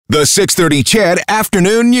The 6:30 Chad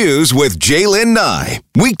Afternoon News with Jaylen Nye.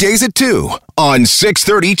 Weekdays at 2 on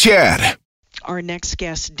 6:30 Chad. Our next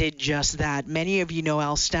guest did just that. Many of you know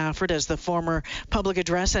Al Stafford as the former public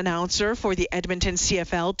address announcer for the Edmonton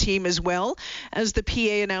CFL team, as well as the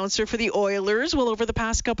PA announcer for the Oilers. Well, over the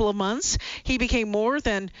past couple of months, he became more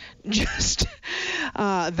than just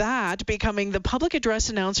that, becoming the public address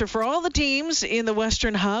announcer for all the teams in the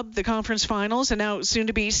Western Hub, the conference finals, and now soon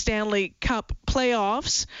to be Stanley Cup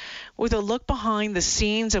playoffs, with a look behind the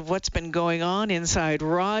scenes of what's been going on inside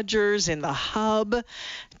Rogers in the Hub.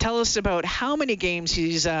 Tell us about how many games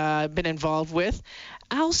he's been involved with.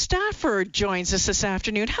 Al Stafford joins us this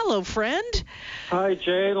afternoon. Hello, friend. Hi,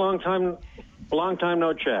 Jay. Long time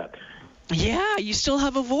no chat. Yeah, you still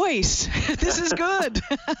have a voice. This is good.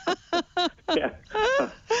 Yeah.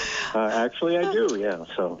 Actually, I do. Yeah.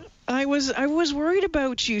 So. I was worried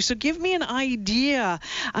about you. So give me an idea.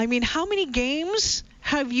 I mean, how many games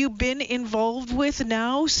have you been involved with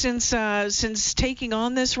now since taking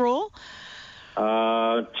on this role?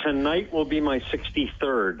 Tonight will be my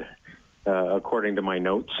 63rd, according to my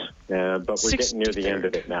notes, but we're 63rd. Getting near the end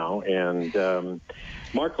of it now. And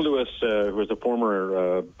Mark Lewis, who was a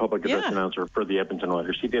former public address announcer for the Edmonton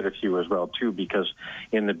Oilers, he did a few as well, too, because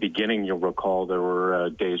in the beginning, you'll recall, there were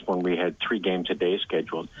days when we had 3 games a day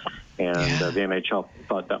scheduled. And the NHL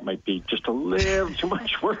thought that might be just a little too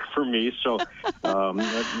much work for me. So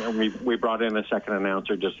we brought in a second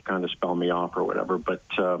announcer just to kind of spell me off or whatever. But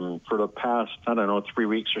for the past, 3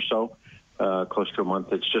 weeks or so, close to a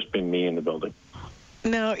month, it's just been me in the building.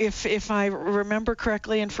 Now, if I remember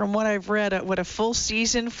correctly, and from what I've read, what a full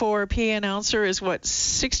season for a PA announcer is,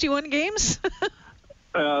 61 games?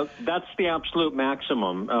 That's the absolute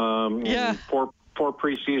maximum. Four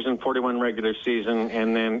preseason, 41 regular season,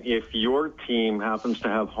 and then if your team happens to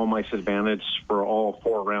have home ice advantage for all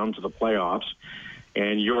 4 rounds of the playoffs,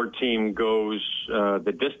 and your team goes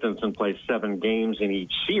the distance and plays 7 games in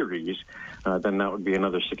each series, then that would be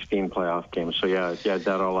another 16 playoff games. So that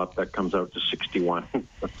all up, that comes out to 61.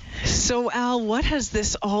 So Al, what has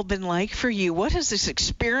this all been like for you? What has this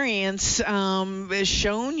experience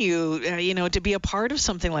shown you, to be a part of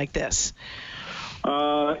something like this?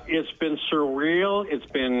 It's been surreal. It's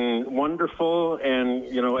been wonderful. And,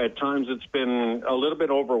 at times it's been a little bit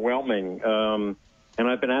overwhelming. And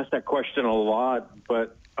I've been asked that question a lot,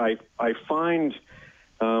 but I find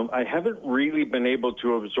I haven't really been able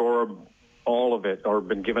to absorb all of it or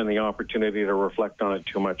been given the opportunity to reflect on it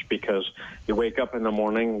too much, because you wake up in the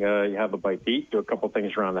morning, you have a bite to eat, do a couple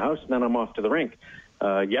things around the house, and then I'm off to the rink.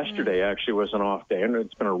 Yesterday actually was an off day, and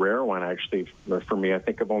it's been a rare one actually for me. I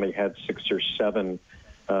think I've only had 6 or 7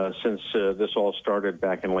 since this all started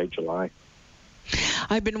back in late July.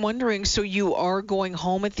 I've been wondering, so you are going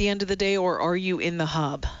home at the end of the day, or are you in the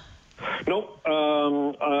Hub? Nope.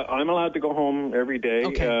 I'm allowed to go home every day.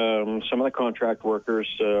 Okay. Some of the contract workers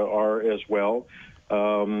are as well.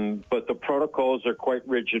 But the protocols are quite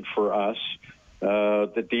rigid for us.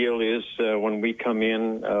 The deal is when we come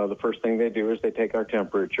in, the first thing they do is they take our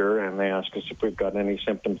temperature and they ask us if we've got any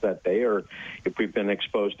symptoms that day or if we've been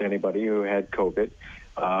exposed to anybody who had COVID.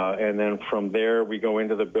 And then from there, we go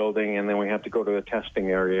into the building, and then we have to go to the testing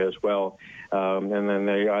area as well. And then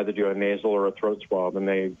they either do a nasal or a throat swab, and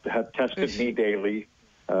they have tested me daily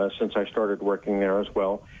since I started working there as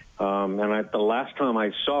well. The last time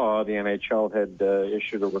I saw, the NHL had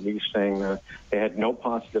issued a release saying they had no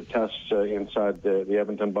positive tests inside the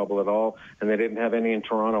Edmonton bubble at all, and they didn't have any in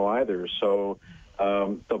Toronto either. So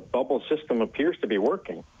the bubble system appears to be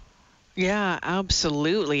working. Yeah,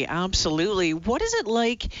 absolutely. Absolutely. What is it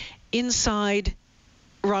like inside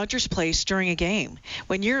Rogers Place during a game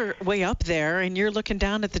when you're way up there and you're looking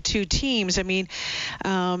down at the 2 teams? I mean,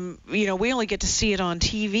 we only get to see it on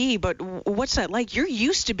TV, but what's that like? You're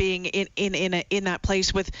used to being in that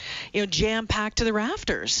place with, jam packed to the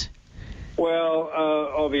rafters. Well,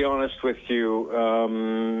 I'll be honest with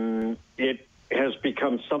you. It has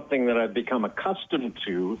become something that I've become accustomed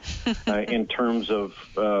to in terms of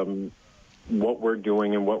what we're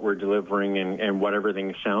doing and what we're delivering and what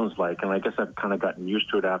everything sounds like. And I guess I've kind of gotten used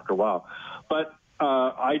to it after a while. But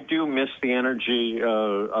I do miss the energy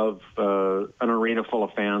of an arena full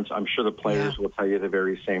of fans. I'm sure the players will tell you the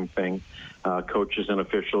very same thing, coaches and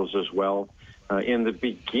officials as well. In the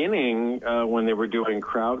beginning, when they were doing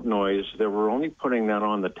crowd noise, they were only putting that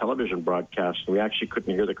on the television broadcast. We actually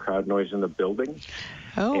couldn't hear the crowd noise in the building.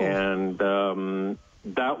 Oh. And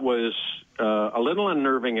that was a little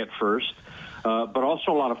unnerving at first. but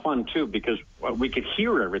also a lot of fun, too, because we could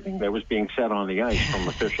hear everything that was being said on the ice from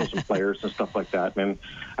officials and players and stuff like that. And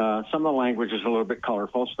some of the language is a little bit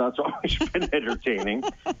colorful, so that's always been entertaining.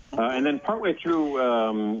 And then partway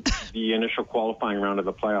through the initial qualifying round of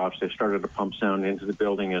the playoffs, they started to pump sound into the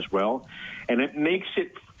building as well. And it makes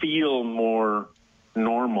it feel more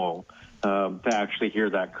normal to actually hear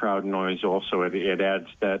that crowd noise also. It adds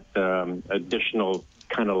that additional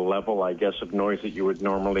kind of level, I guess, of noise that you would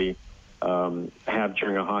normally have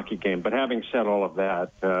during a hockey game. But having said all of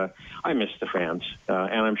that, I miss the fans, and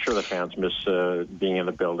I'm sure the fans miss being in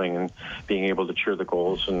the building and being able to cheer the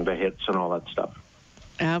goals and the hits and all that stuff.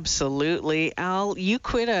 Absolutely. Al, you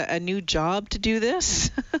quit a new job to do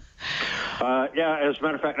this? Yeah, as a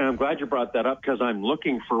matter of fact, and I'm glad you brought that up because I'm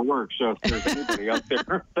looking for work. So if there's anybody out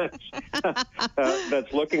there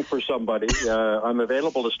that's looking for somebody, I'm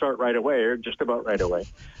available to start right away, or just about right away.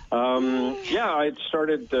 Yeah, I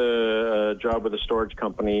started a job with a storage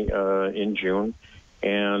company in June.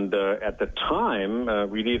 And at the time,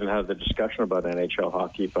 we didn't even have the discussion about NHL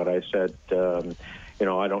hockey, but I said,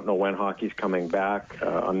 I don't know when hockey's coming back.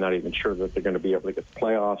 I'm not even sure that they're going to be able to get the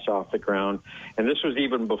playoffs off the ground. And this was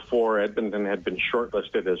even before Edmonton had been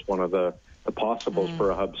shortlisted as one of the possibles for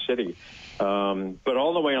a hub city. But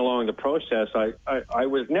all the way along the process, I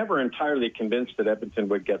was never entirely convinced that Edmonton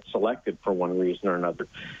would get selected for one reason or another.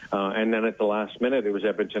 And then at the last minute, it was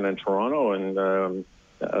Edmonton and Toronto, and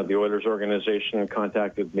the Oilers organization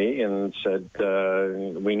contacted me and said,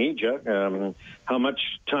 we need you. How much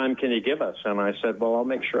time can you give us? And I said, well, I'll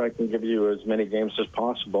make sure I can give you as many games as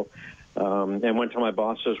possible. And went to my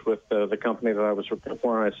bosses with the company that I was working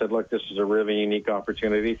for, and I said, look, this is a really unique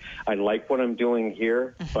opportunity. I like what I'm doing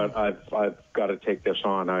here, but I've got to take this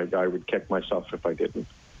on. I would kick myself if I didn't.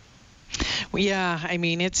 Well, yeah, I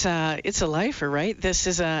mean, it's a lifer, right? This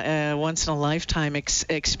is a once-in-a-lifetime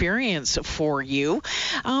experience for you.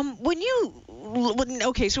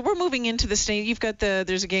 Okay, so we're moving into the state. You've got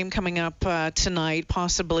there's a game coming up tonight,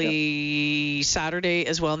 possibly Saturday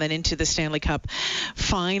as well, and then into the Stanley Cup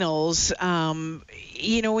Finals. When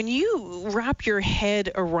you wrap your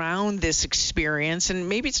head around this experience, and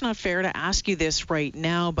maybe it's not fair to ask you this right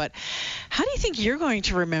now, but how do you think you're going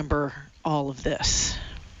to remember all of this?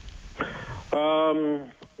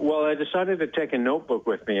 Well, I decided to take a notebook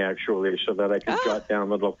with me, actually, so that I could jot down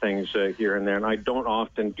little things here and there. And I don't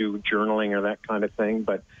often do journaling or that kind of thing,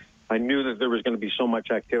 but I knew that there was going to be so much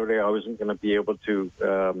activity, I wasn't going to be able to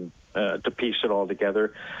piece it all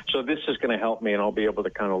together. So this is going to help me, and I'll be able to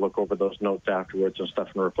kind of look over those notes afterwards and stuff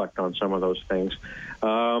and reflect on some of those things.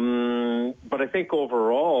 But I think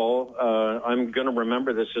overall, I'm going to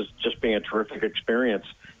remember this as just being a terrific experience.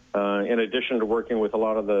 In addition to working with a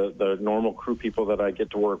lot of the normal crew people that I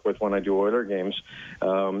get to work with when I do Oiler games,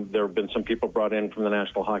 there have been some people brought in from the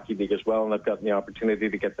National Hockey League as well, and I've gotten the opportunity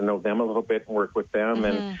to get to know them a little bit and work with them.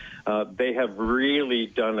 And they have really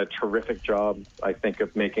done a terrific job, I think,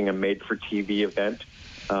 of making a made-for-TV event.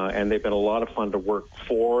 And they've been a lot of fun to work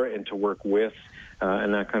for and to work with.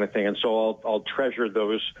 And that kind of thing. And so I'll treasure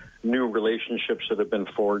those new relationships that have been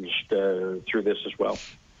forged through this as well.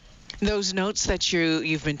 Those notes that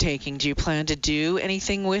you've been taking, do you plan to do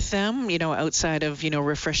anything with them, outside of,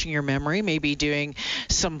 refreshing your memory, maybe doing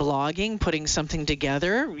some blogging, putting something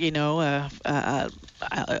together, a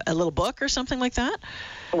little book or something like that?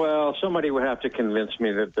 Well, somebody would have to convince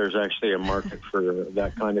me that there's actually a market for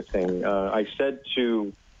that kind of thing. I said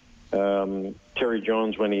to Terry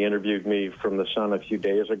Jones when he interviewed me from The Sun a few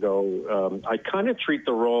days ago, I kind of treat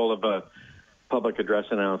the role of a public address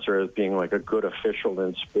announcer as being like a good official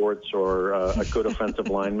in sports or a good offensive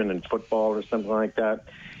lineman in football or something like that.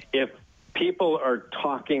 If people are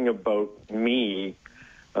talking about me,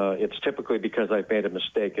 it's typically because I've made a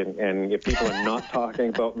mistake. And if people are not talking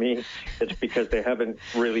about me, it's because they haven't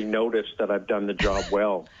really noticed that I've done the job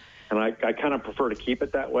well. And I kind of prefer to keep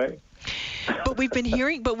it that way. But we've been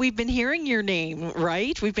hearing your name,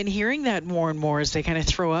 right? We've been hearing that more and more as they kind of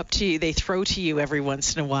throw to you every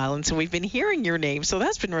once in a while. And so we've been hearing your name. So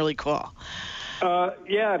that's been really cool.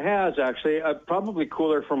 Yeah, it has, actually. Probably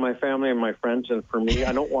cooler for my family and my friends than for me.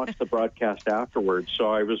 I don't watch the broadcast afterwards, so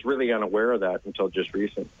I was really unaware of that until just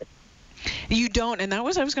recently. You don't, and that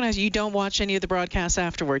was I was going to ask you, you don't watch any of the broadcasts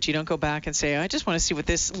afterwards? You don't go back and say, I just want to see what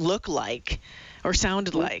this looked like or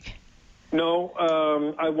sounded like? No,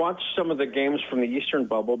 I watched some of the games from the Eastern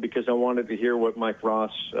bubble because I wanted to hear what Mike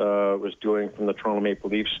Ross was doing from the Toronto Maple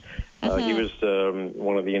Leafs. He was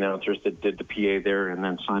one of the announcers that did the PA there, and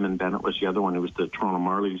then Simon Bennett was the other one who was the Toronto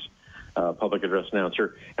Marlies public address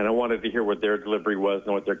announcer. And I wanted to hear what their delivery was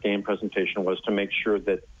and what their game presentation was to make sure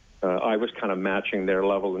that I was kind of matching their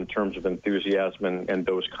level in terms of enthusiasm and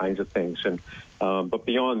those kinds of things. And but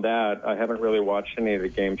beyond that, I haven't really watched any of the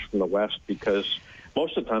games from the West because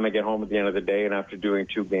most of the time I get home at the end of the day, and after doing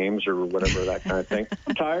 2 games or whatever, that kind of thing,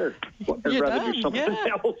 I'm tired. I'd rather do something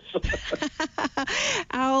else.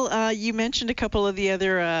 Al, you mentioned a couple of the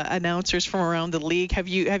other announcers from around the league. Have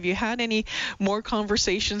you had any more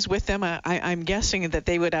conversations with them? I'm guessing that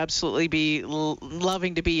they would absolutely be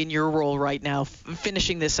loving to be in your role right now,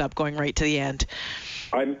 finishing this up, going right to the end.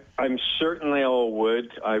 I'm certain they all would.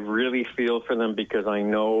 I really feel for them because I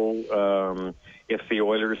know if the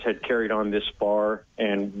Oilers had carried on this far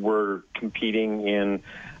and were competing in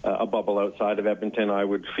a bubble outside of Edmonton, I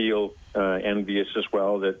would feel envious as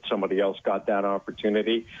well that somebody else got that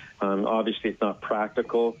opportunity. Obviously, it's not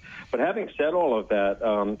practical. But having said all of that,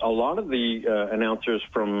 a lot of the announcers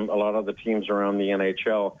from a lot of the teams around the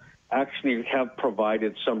NHL actually have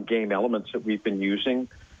provided some game elements that we've been using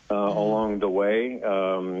along the way.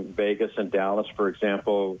 Vegas and Dallas, for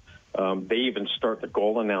example, they even start the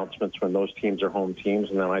goal announcements when those teams are home teams,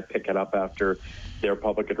 and then I pick it up after their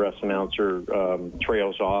public address announcer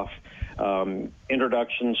trails off.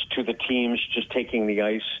 Introductions to the teams, just taking the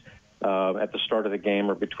ice at the start of the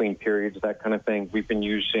game or between periods, that kind of thing. We've been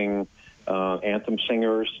using anthem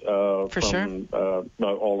singers from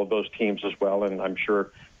all of those teams as well, and I'm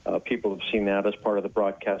sure people have seen that as part of the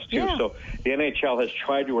broadcast too. Yeah. So the NHL has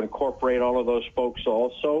tried to incorporate all of those folks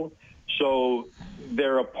also. So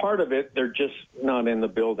they're a part of it. They're just not in the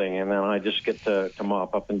building, and then I just get to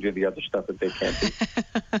mop up and do the other stuff that they can't do.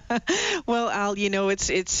 Well, Al,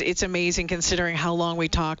 it's amazing considering how long we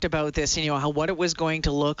talked about this, and what it was going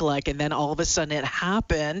to look like, and then all of a sudden it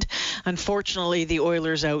happened. Unfortunately, the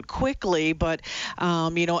Oilers out quickly, but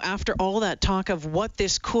after all that talk of what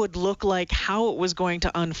this could look like, how it was going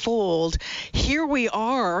to unfold, here we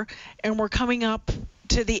are, and we're coming up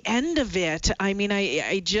to the end of it. I mean,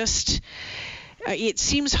 it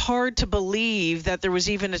seems hard to believe that there was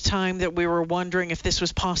even a time that we were wondering if this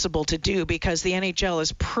was possible to do, because the NHL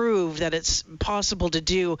has proved that it's possible to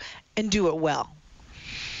do and do it well.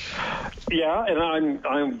 Yeah, and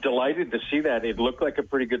I'm delighted to see that. It looked like a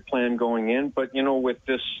pretty good plan going in, but with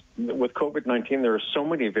COVID-19, there are so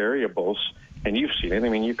many variables, and you've seen it. I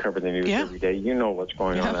mean, you cover the news every day. You know what's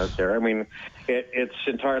going on out there. I mean, it's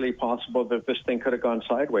entirely possible that this thing could have gone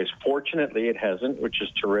sideways. Fortunately, it hasn't, which is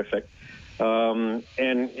terrific. And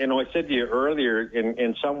I said to you earlier,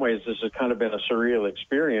 in some ways, this has kind of been a surreal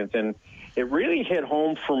experience, and it really hit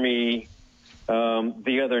home for me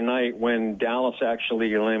the other night when Dallas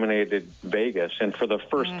actually eliminated Vegas, and for the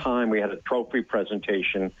first time we had a trophy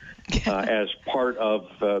presentation as part of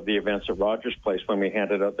the events at Rogers Place when we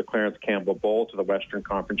handed out the Clarence Campbell Bowl to the Western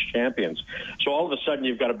Conference champions. So all of a sudden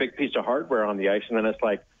you've got a big piece of hardware on the ice, and then it's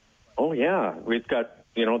like, oh yeah, we've got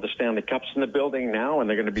the Stanley Cups in the building now, and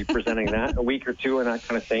they're going to be presenting that in a week or two and that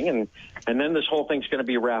kind of thing, and then this whole thing's going to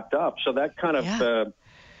be wrapped up. So that kind of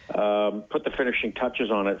put the finishing touches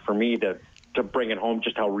on it for me to bring it home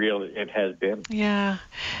just how real it has been. Yeah.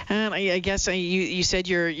 And I guess you said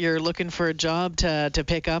you're looking for a job to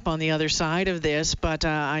pick up on the other side of this, but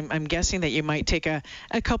I'm guessing that you might take a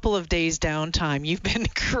couple of days downtime. You've been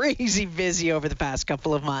crazy busy over the past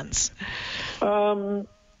couple of months.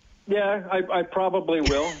 Yeah, I probably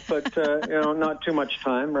will, but not too much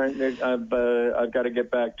time, right? I've got to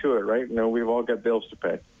get back to it, right? We've all got bills to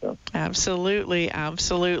pay. So. Absolutely.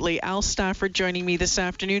 Al Stafford joining me this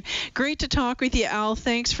afternoon. Great to talk with you, Al.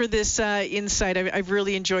 Thanks for this insight. I've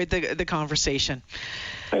really enjoyed the conversation.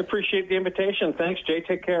 I appreciate the invitation. Thanks, Jay.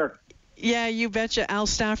 Take care. Yeah, you betcha. Al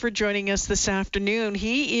Stafford joining us this afternoon.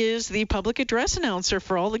 He is the public address announcer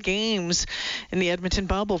for all the games in the Edmonton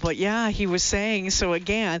bubble. But yeah, he was saying, so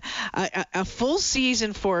again, a full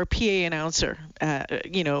season for a PA announcer,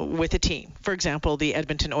 with a team. For example, the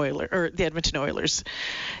Edmonton Oilers.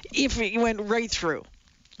 If it went right through,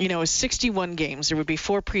 61 games. There would be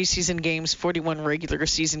 4 preseason games, 41 regular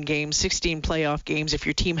season games, 16 playoff games. If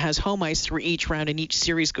your team has home ice through each round, and each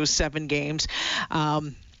series goes 7 games.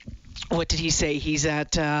 What did he say? He's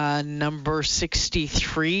at number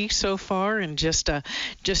 63 so far in just a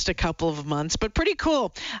couple of months, but pretty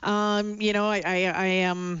cool. I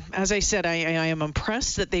am, as I said, I am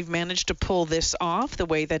impressed that they've managed to pull this off the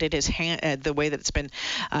way that it is the way that it's been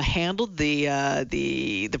handled,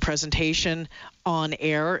 the presentation on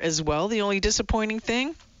air as well. The only disappointing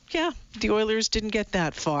thing, the Oilers didn't get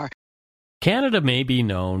that far. Canada may be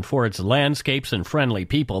known for its landscapes and friendly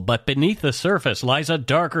people, but beneath the surface lies a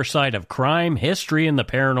darker side of crime, history, and the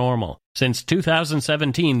paranormal. Since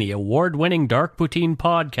 2017, the award-winning Dark Poutine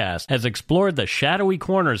podcast has explored the shadowy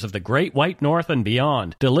corners of the Great White North and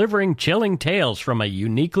beyond, delivering chilling tales from a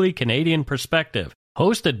uniquely Canadian perspective.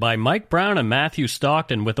 Hosted by Mike Brown and Matthew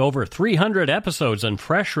Stockton with over 300 episodes and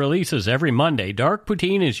fresh releases every Monday, Dark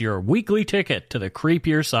Poutine is your weekly ticket to the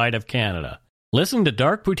creepier side of Canada. Listen to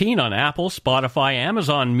Dark Poutine on Apple, Spotify,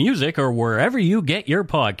 Amazon Music, or wherever you get your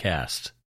podcasts.